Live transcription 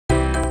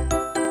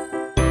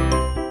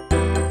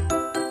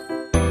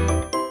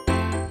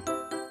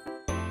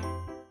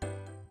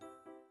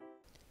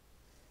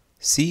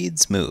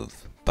Seeds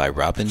Move by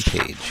Robin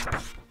Page.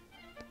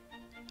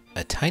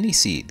 A tiny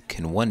seed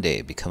can one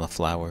day become a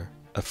flower,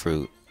 a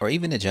fruit, or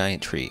even a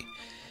giant tree.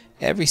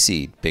 Every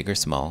seed, big or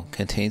small,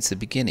 contains the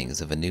beginnings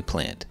of a new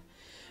plant.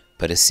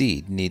 But a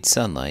seed needs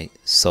sunlight,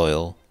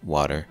 soil,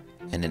 water,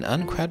 and an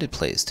uncrowded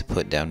place to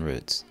put down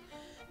roots.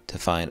 To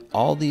find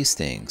all these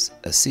things,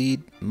 a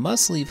seed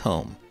must leave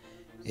home.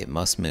 It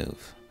must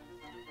move.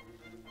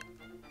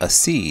 A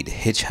seed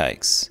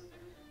hitchhikes.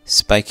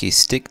 Spiky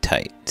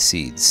stick-tight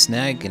seeds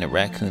snag in a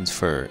raccoon's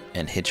fur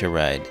and hitch a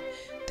ride.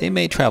 They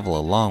may travel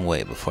a long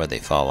way before they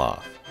fall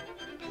off.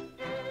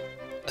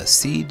 A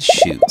seed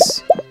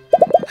shoots.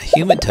 A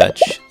human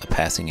touch, a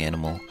passing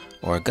animal,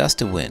 or a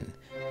gust of wind,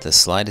 the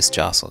slightest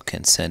jostle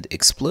can send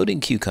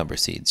exploding cucumber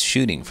seeds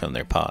shooting from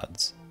their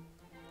pods.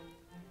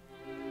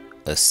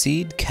 A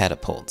seed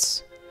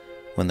catapults.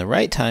 When the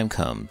right time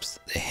comes,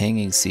 the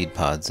hanging seed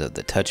pods of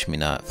the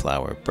touch-me-not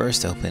flower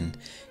burst open,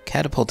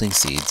 catapulting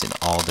seeds in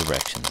all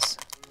directions.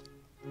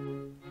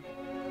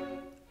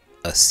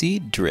 A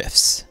seed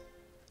drifts.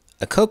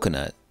 A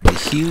coconut, the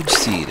huge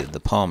seed of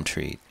the palm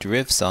tree,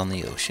 drifts on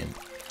the ocean.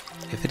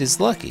 If it is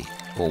lucky,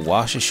 it will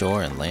wash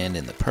ashore and land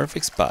in the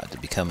perfect spot to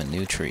become a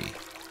new tree.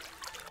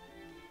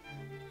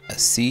 A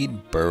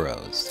seed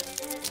burrows.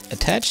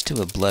 Attached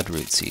to a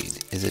bloodroot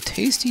seed is a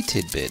tasty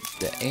tidbit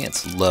that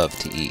ants love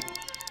to eat.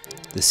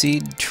 The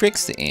seed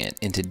tricks the ant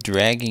into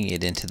dragging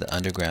it into the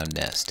underground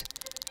nest.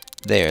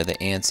 There,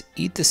 the ants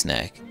eat the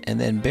snack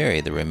and then bury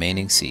the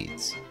remaining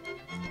seeds.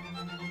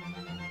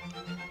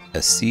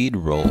 A seed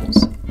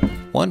rolls.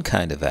 One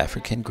kind of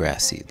African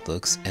grass seed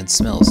looks and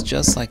smells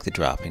just like the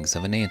droppings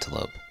of an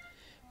antelope.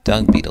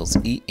 Dung beetles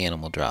eat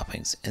animal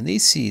droppings, and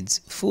these seeds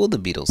fool the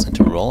beetles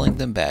into rolling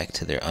them back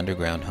to their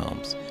underground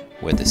homes,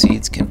 where the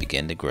seeds can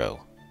begin to grow.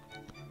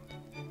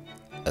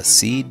 A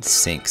seed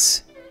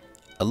sinks.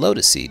 A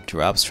lotus seed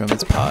drops from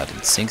its pod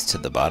and sinks to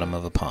the bottom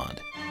of a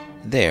pond.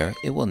 There,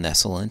 it will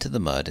nestle into the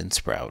mud and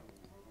sprout.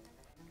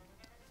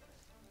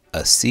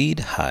 A seed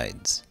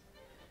hides.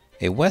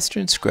 A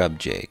western scrub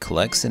jay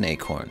collects an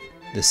acorn,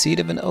 the seed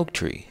of an oak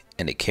tree,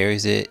 and it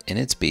carries it in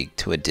its beak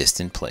to a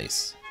distant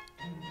place.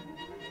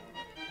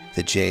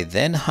 The jay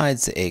then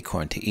hides the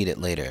acorn to eat it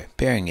later,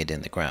 burying it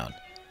in the ground.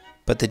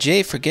 But the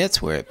jay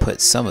forgets where it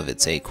put some of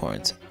its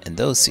acorns, and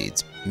those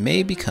seeds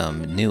may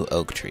become new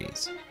oak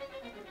trees.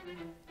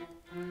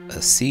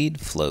 A seed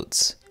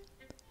floats.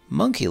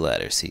 Monkey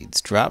ladder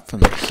seeds drop from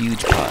their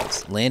huge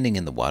pods, landing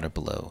in the water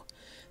below.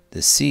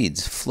 The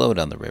seeds float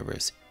on the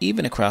rivers,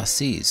 even across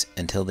seas,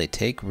 until they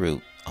take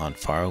root on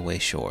faraway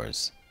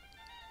shores.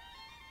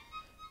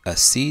 A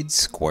seed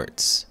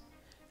squirts.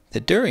 The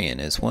durian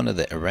is one of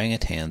the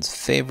orangutan's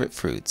favorite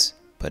fruits,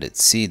 but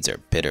its seeds are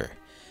bitter.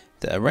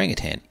 The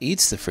orangutan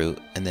eats the fruit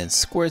and then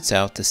squirts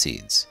out the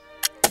seeds.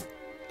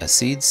 A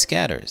seed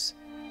scatters.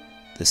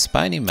 The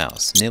spiny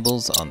mouse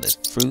nibbles on the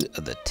fruit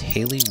of the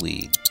taily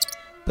weed.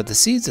 But the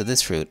seeds of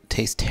this fruit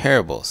taste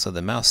terrible, so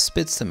the mouse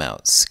spits them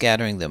out,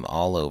 scattering them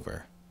all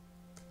over.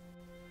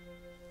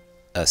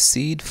 A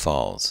seed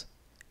falls.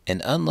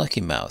 An unlucky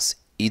mouse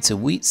eats a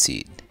wheat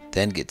seed,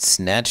 then gets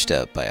snatched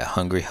up by a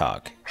hungry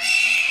hawk.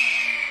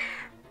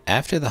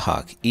 After the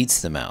hawk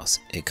eats the mouse,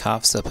 it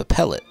coughs up a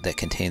pellet that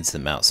contains the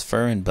mouse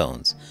fur and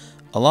bones,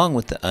 along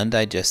with the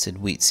undigested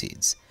wheat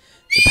seeds.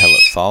 The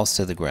pellet falls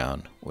to the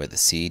ground, where the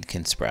seed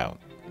can sprout.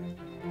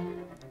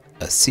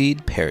 A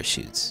seed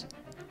parachutes.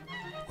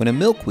 When a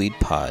milkweed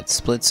pod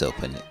splits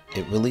open,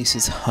 it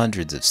releases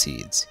hundreds of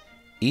seeds.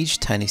 Each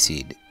tiny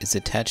seed is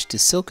attached to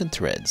silken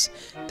threads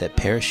that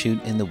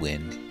parachute in the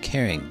wind,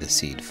 carrying the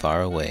seed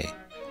far away.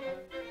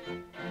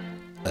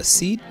 A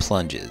seed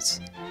plunges.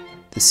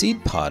 The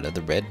seed pod of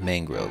the red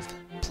mangrove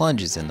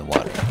plunges in the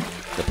water.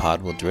 The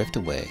pod will drift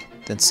away,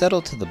 then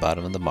settle to the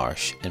bottom of the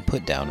marsh and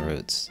put down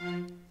roots.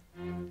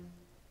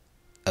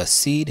 A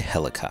seed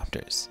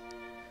helicopters.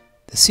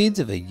 The seeds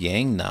of a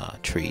yang na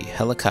tree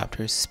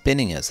helicopter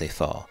spinning as they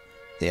fall.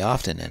 They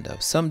often end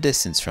up some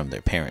distance from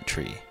their parent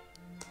tree.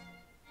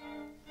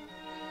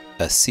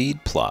 A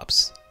seed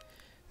plops.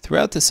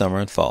 Throughout the summer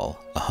and fall,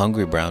 a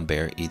hungry brown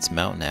bear eats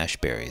mountain ash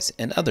berries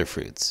and other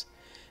fruits.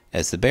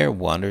 As the bear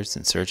wanders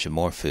in search of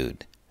more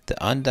food,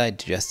 the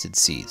undigested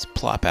seeds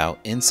plop out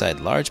inside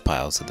large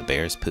piles of the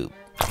bear's poop.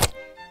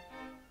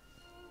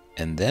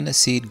 And then a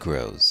seed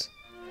grows.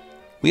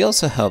 We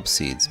also help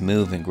seeds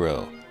move and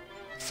grow.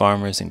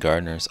 Farmers and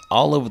gardeners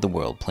all over the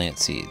world plant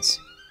seeds.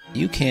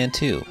 You can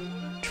too.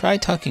 Try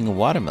tucking a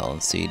watermelon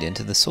seed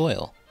into the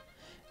soil,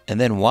 and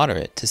then water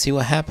it to see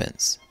what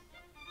happens.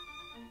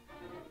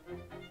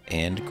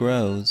 And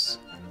grows.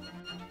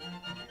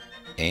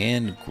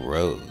 And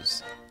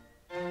grows.